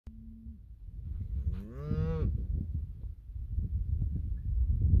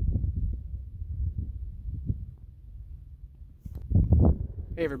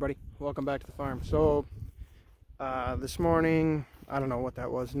Hey everybody, welcome back to the farm. So this morning, I don't know what that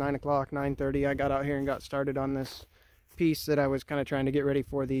was, 9 o'clock, 9:30, I got out here and got started on this piece that I was kind of trying to get ready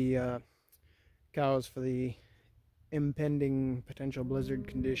for the cows for the impending potential blizzard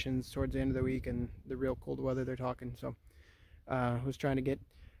conditions towards the end of the week and the real cold weather they're talking. So I was trying to get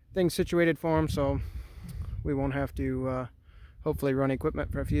things situated for them so we won't have to hopefully run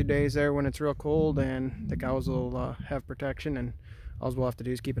equipment for a few days there when it's real cold, and the cows will have protection, and all we'll have to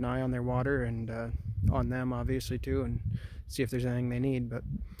do is keep an eye on their water and on them obviously too, and see if there's anything they need. But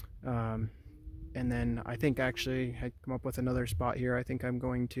and then I think actually I come up with another spot here. I think I'm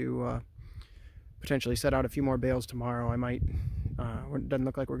going to potentially set out a few more bales tomorrow. I might it doesn't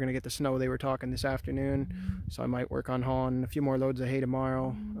look like we're going to get the snow they were talking this afternoon, so I might work on hauling a few more loads of hay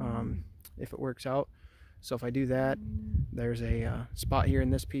tomorrow if it works out. So if I do that, there's a spot here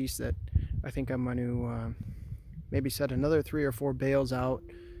in this piece that I think I'm going to maybe set another 3 or 4 bales out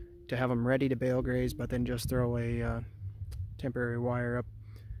to have them ready to bale graze, but then just throw a temporary wire up,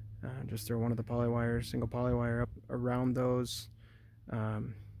 just throw one of the poly wires, single poly wire up around those.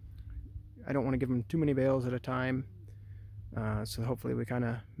 I don't want to give them too many bales at a time, so hopefully we kind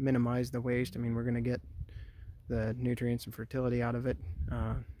of minimize the waste. I mean, we're going to get the nutrients and fertility out of it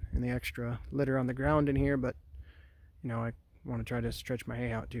and the extra litter on the ground in here, but you know, I want to try to stretch my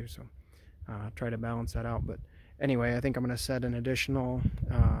hay out too, so try to balance that out. But anyway, I think I'm going to set an additional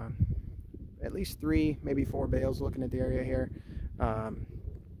at least 3, maybe 4 bales, looking at the area here,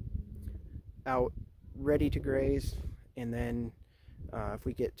 out ready to graze. And then if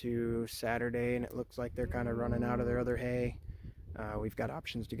we get to Saturday and it looks like they're kind of running out of their other hay, we've got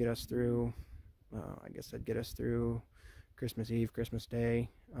options to get us through, I guess that'd get us through Christmas Eve, Christmas Day,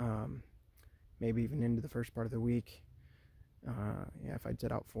 maybe even into the first part of the week. Yeah, if I'd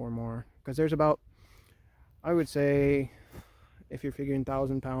set out 4 more, because there's about, I would say, if you're figuring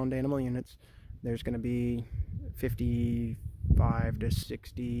 1,000-pound animal units, there's going to be 55 to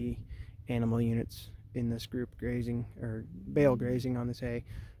 60 animal units in this group grazing, or bale grazing on this hay.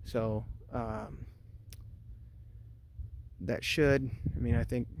 So that should, I mean, I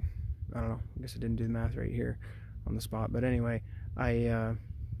think, I don't know, I guess I didn't do the math right here on the spot, but anyway, I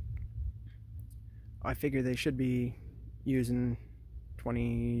figure they should be using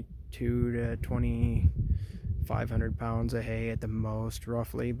 22 to 2,500 pounds of hay at the most,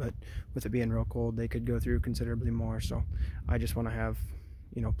 roughly, but with it being real cold, they could go through considerably more. So I just want to have,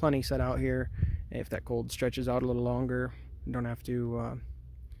 you know, plenty set out here. If that cold stretches out a little longer, don't have to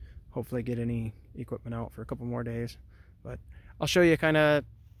hopefully get any equipment out for a couple more days. But I'll show you kind of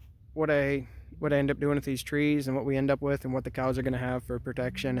what I end up doing with these trees and what we end up with and what the cows are going to have for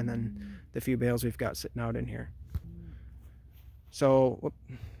protection, and then the few bales we've got sitting out in here. So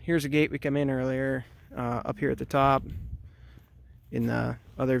here's a gate we come in earlier, up here at the top in the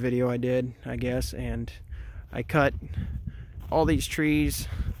other video I did, I guess, and I cut all these trees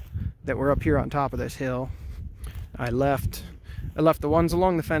that were up here on top of this hill. I left the ones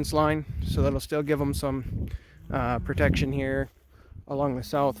along the fence line, so that'll still give them some protection here along the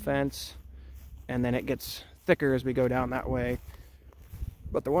south fence, and then it gets thicker as we go down that way.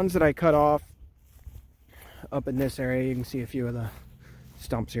 But the ones that I cut off up in this area, you can see a few of the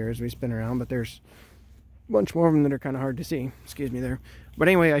stumps here as we spin around, but there's a bunch more of them that are kind of hard to see, excuse me there. But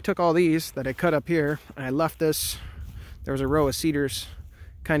anyway, I took all these that I cut up here and I left this, there was a row of cedars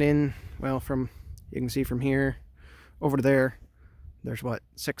kind of in, well, from, you can see from here over to there, there's what,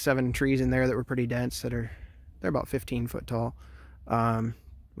 6-7 trees in there that were pretty dense, they're about 15 foot tall,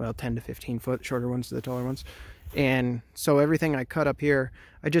 well, 10 to 15 foot, shorter ones to the taller ones. And so everything I cut up here,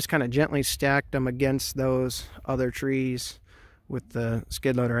 I just kind of gently stacked them against those other trees with the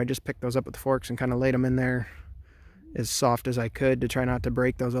skid loader. I just picked those up with the forks and kind of laid them in there as soft as I could to try not to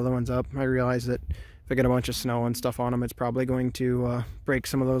break those other ones up. I realized that if I get a bunch of snow and stuff on them, it's probably going to break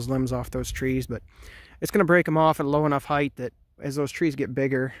some of those limbs off those trees, but it's going to break them off at a low enough height that as those trees get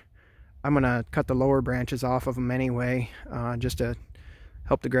bigger, I'm going to cut the lower branches off of them anyway, just to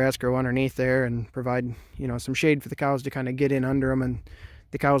help the grass grow underneath there and provide, you know, some shade for the cows to kind of get in under them, and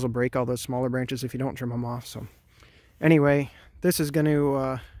the cows will break all those smaller branches if you don't trim them off. So anyway, this is going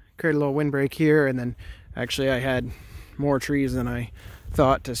to create a little windbreak here, and then actually I had more trees than I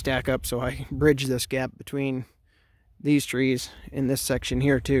thought to stack up, so I bridged this gap between these trees in this section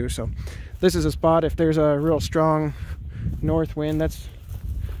here too. So this is a spot, if there's a real strong north wind, that's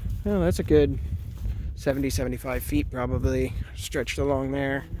a good 70-75 feet probably stretched along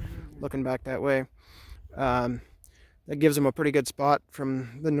there, looking back that way. That gives them a pretty good spot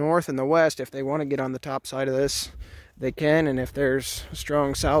from the north and the west. If they want to get on the top side of this, they can, and if there's a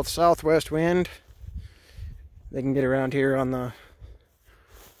strong south-southwest wind, they can get around here on the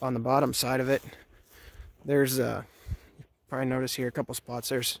on the bottom side of it, there's probably notice here a couple spots.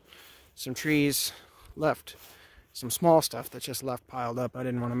 There's some trees left, some small stuff that's just left piled up. I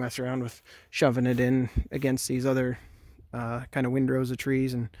didn't want to mess around with shoving it in against these other kind of windrows of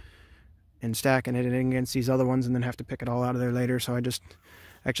trees and stacking it in against these other ones and then have to pick it all out of there later. So I just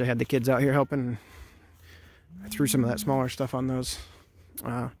actually had the kids out here helping. I threw some of that smaller stuff on those,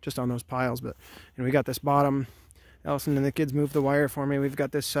 just on those piles. But and we got this bottom. Allison and the kids moved the wire for me. We've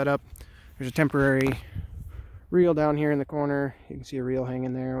got this set up. There's a temporary reel down here in the corner. You can see a reel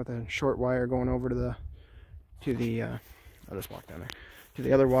hanging there with a short wire going over to the I'll just walk down there to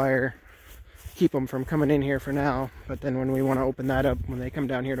the other wire. Keep them from coming in here for now. But then when we want to open that up, when they come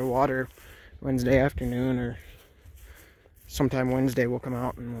down here to water Wednesday afternoon or sometime Wednesday, we'll come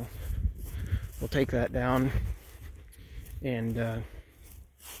out and we'll take that down. And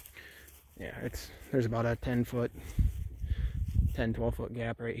yeah, there's about a 10, 12 foot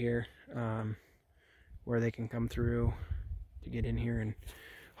gap right here where they can come through to get in here, and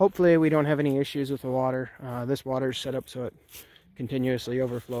hopefully we don't have any issues with the water. This water is set up so it continuously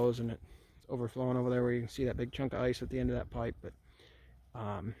overflows, and it's overflowing over there where you can see that big chunk of ice at the end of that pipe. But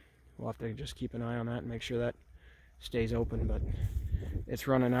we'll have to just keep an eye on that and make sure that stays open. But it's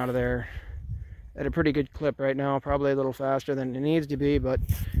running out of there at a pretty good clip right now, probably a little faster than it needs to be, but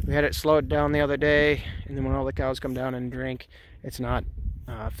we had it slowed down the other day, and then when all the cows come down and drink, it's not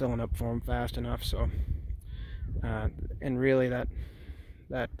filling up for them fast enough. So and really that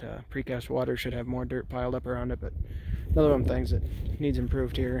precast water should have more dirt piled up around it, but another one of them things that needs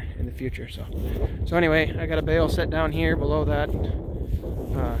improved here in the future. So anyway, I got a bale set down here below that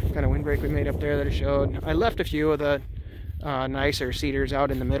kind of windbreak we made up there that I showed. I left a few of the nicer cedars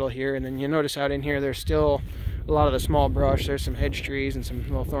out in the middle here, and then you notice out in here there's still a lot of the small brush. There's some hedge trees and some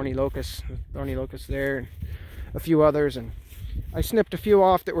little thorny locusts there, and a few others, and I snipped a few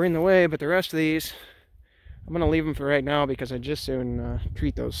off that were in the way, but the rest of these I'm going to leave them for right now because I just soon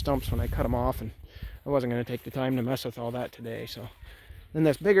treat those stumps when I cut them off, and I wasn't going to take the time to mess with all that today. So then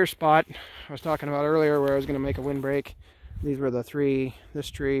this bigger spot I was talking about earlier where I was going to make a windbreak, these were the three, this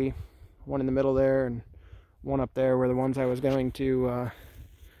tree, one in the middle there, and one up there were the ones I was going to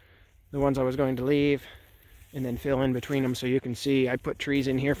leave and then fill in between them. So you can see I put trees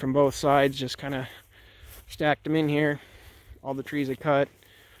in here from both sides, just kind of stacked them in here, all the trees I cut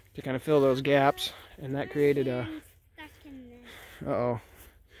to kind of fill those gaps, and that created a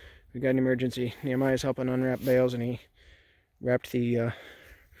we got an emergency. Nehemiah's helping unwrap bales, and he wrapped the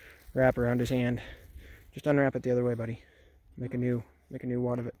wrap around his hand. Just unwrap it the other way, buddy. Make a new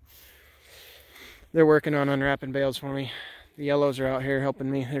wad of it. They're working on unwrapping bales for me. The yellows are out here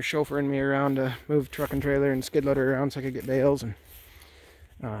helping me. They're chauffeuring me around to move truck and trailer and skid loader around so I could get bales, and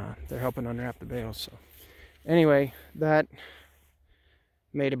they're helping unwrap the bales. So anyway, that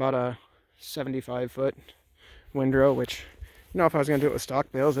made about a 75-foot windrow, which, you know, if I was going to do it with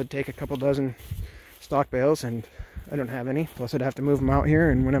stock bales, I'd take a couple dozen stock bales, and I don't have any. Plus I'd have to move them out here,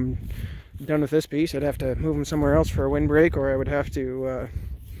 and when I'm done with this piece, I'd have to move them somewhere else for a windbreak, or I would have to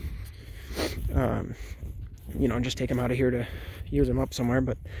you know, just take them out of here to use them up somewhere.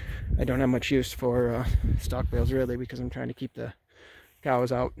 But I don't have much use for stock bales really, because I'm trying to keep the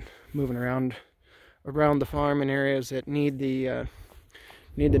cows out moving around the farm in areas that need the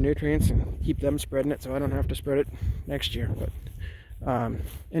nutrients, and keep them spreading it so I don't have to spread it next year. But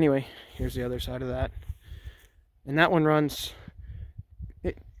anyway, here's the other side of that, and that one runs,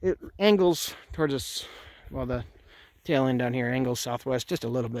 it angles towards us, well, the tail end down here angles southwest just a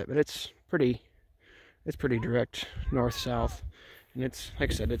little bit, but it's pretty direct north-south, and it's,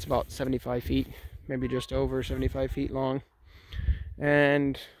 like I said, it's about 75 feet, maybe just over 75 feet long.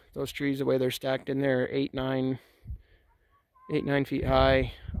 And those trees, the way they're stacked in there, are 8-9 feet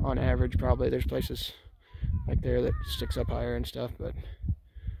high on average. Probably there's places like there that sticks up higher and stuff, but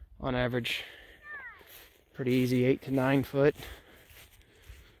on average pretty easy 8 to 9 foot.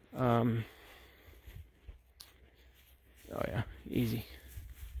 Oh yeah, easy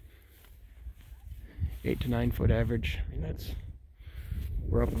 8 to 9 foot average. I mean,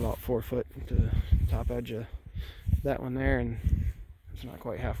 we're up about 4 foot to the top edge of that one there, and it's not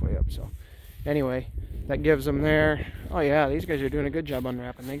quite halfway up. So anyway, that gives them there. Oh yeah, these guys are doing a good job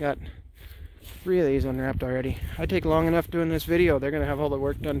unwrapping. They got 3 of these unwrapped already. I take long enough doing this video, they're gonna have all the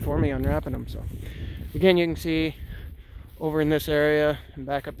work done for me unwrapping them. So again, you can see over in this area and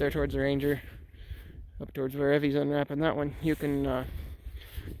back up there towards the Ranger, up towards where Evie's unwrapping that one, you can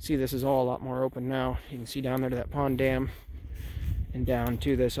see this is all a lot more open now. You can see down there to that pond dam and down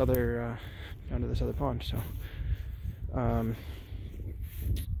to this other pond. So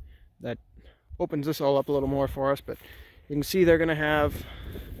that opens this all up a little more for us. But you can see they're going to have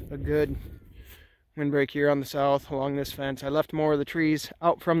a good windbreak here on the south along this fence. I left more of the trees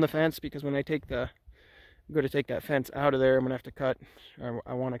out from the fence because when I go to take that fence out of there, I'm gonna have to cut, or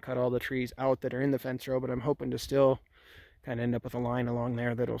I want to cut all the trees out that are in the fence row, but I'm hoping to still kind of end up with a line along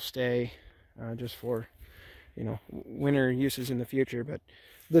there that'll stay just for, you know, winter uses in the future. But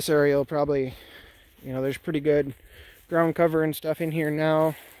this area will probably, you know, there's pretty good ground cover and stuff in here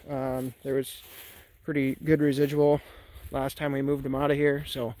now. There was pretty good residual last time we moved them out of here,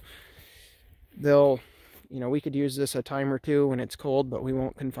 so they'll, you know, we could use this a time or two when it's cold, but we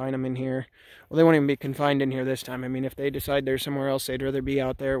won't confine them in here. Well, they won't even be confined in here this time. I mean, if they decide there's somewhere else they'd rather be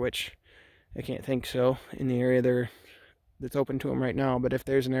out there, which I can't think so in the area that's open to them right now, but if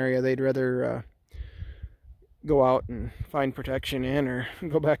there's an area they'd rather go out and find protection in, or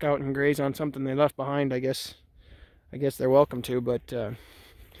go back out and graze on something they left behind, I guess they're welcome to. But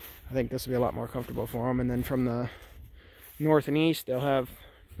I think this will be a lot more comfortable for them. And then from the north and east, they'll have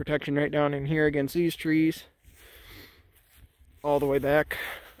protection right down in here against these trees, all the way back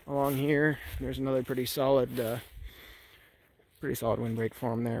along here. There's another pretty solid windbreak for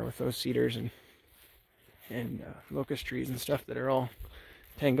them there with those cedars and locust trees and stuff that are all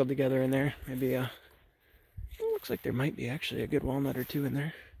tangled together in there. Maybe it looks like there might be actually a good walnut or two in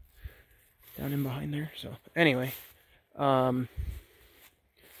there, down in behind there. So anyway, there's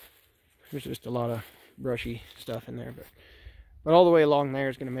just a lot of brushy stuff in there, but all the way along there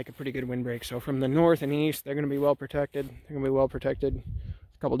is going to make a pretty good windbreak. So from the north and east, they're going to be well protected. They're going to be well protected.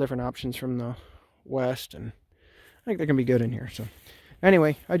 A couple different options from the west, and I think they're going to be good in here. So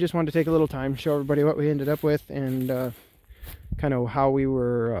anyway, I just wanted to take a little time, show everybody what we ended up with, and kind of how we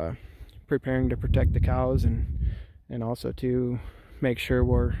were preparing to protect the cows, and also to make sure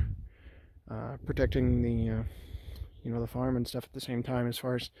we're protecting the you know, the farm and stuff at the same time, as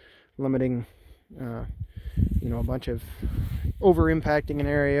far as limiting you know, a bunch of over impacting an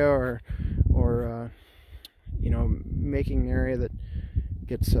area, or you know, making an area that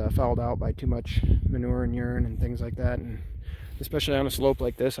gets fouled out by too much manure and urine and things like that. And especially on a slope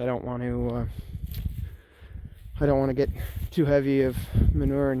like this, I don't want to get too heavy of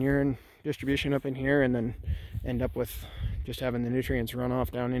manure and urine distribution up in here, and then end up with just having the nutrients run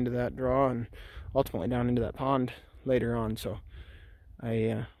off down into that draw and ultimately down into that pond later on. So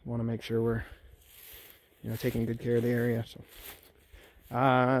I want to make sure we're, you know, taking good care of the area. So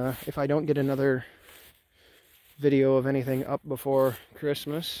if I don't get another video of anything up before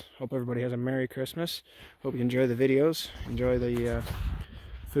Christmas, hope everybody has a Merry Christmas. Hope you enjoy the videos, enjoy the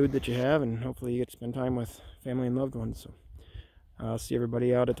food that you have, and hopefully you get to spend time with family and loved ones. So I'll see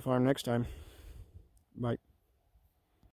everybody out at the farm next time. Bye.